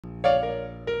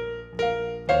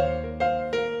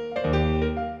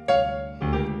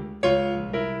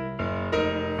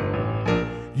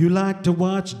You like to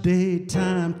watch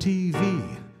daytime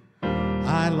TV.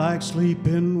 I like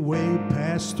sleeping way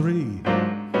past 3.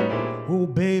 Oh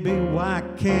baby, why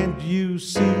can't you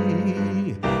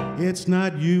see? It's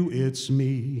not you, it's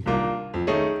me.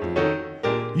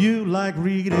 You like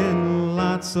reading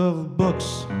lots of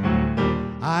books.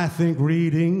 I think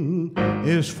reading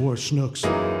is for schnooks.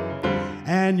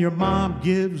 And your mom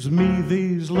gives me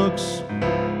these looks.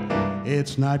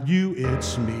 It's not you,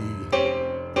 it's me.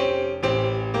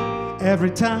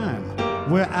 Every time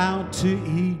we're out to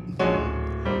eat,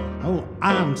 oh,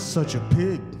 I'm such a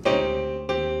pig.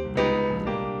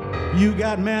 You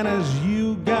got manners,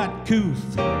 you got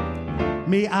couth.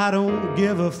 Me, I don't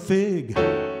give a fig.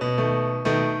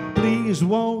 Please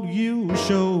won't you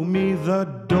show me the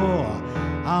door?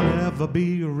 I'll never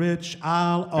be rich,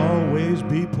 I'll always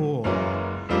be poor.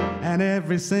 And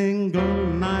every single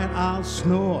night I'll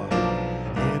snore.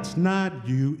 It's not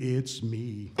you, it's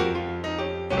me.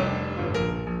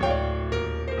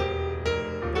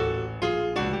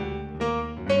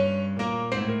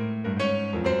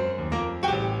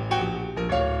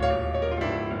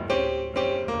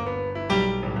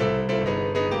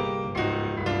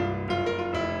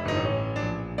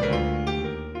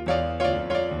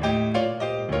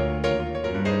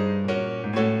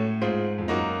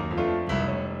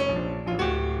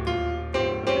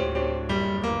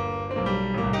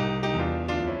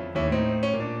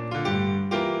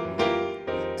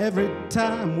 Every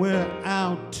time we're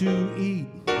out to eat,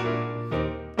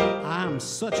 I'm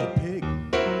such a pig.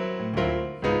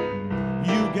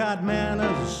 You got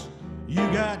manners, you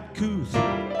got couth.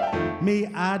 Me,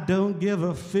 I don't give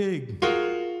a fig.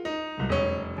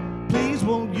 Please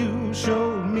won't you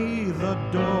show me the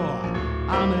door?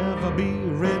 I'll never be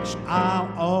rich,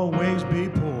 I'll always be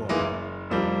poor.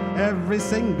 Every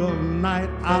single night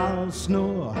I'll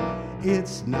snore.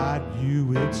 It's not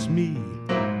you, it's me.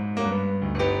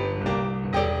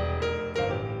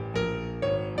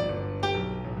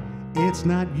 It's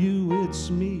not you, it's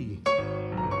me.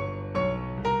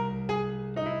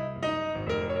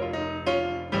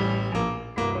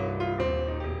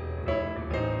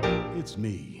 It's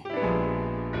me.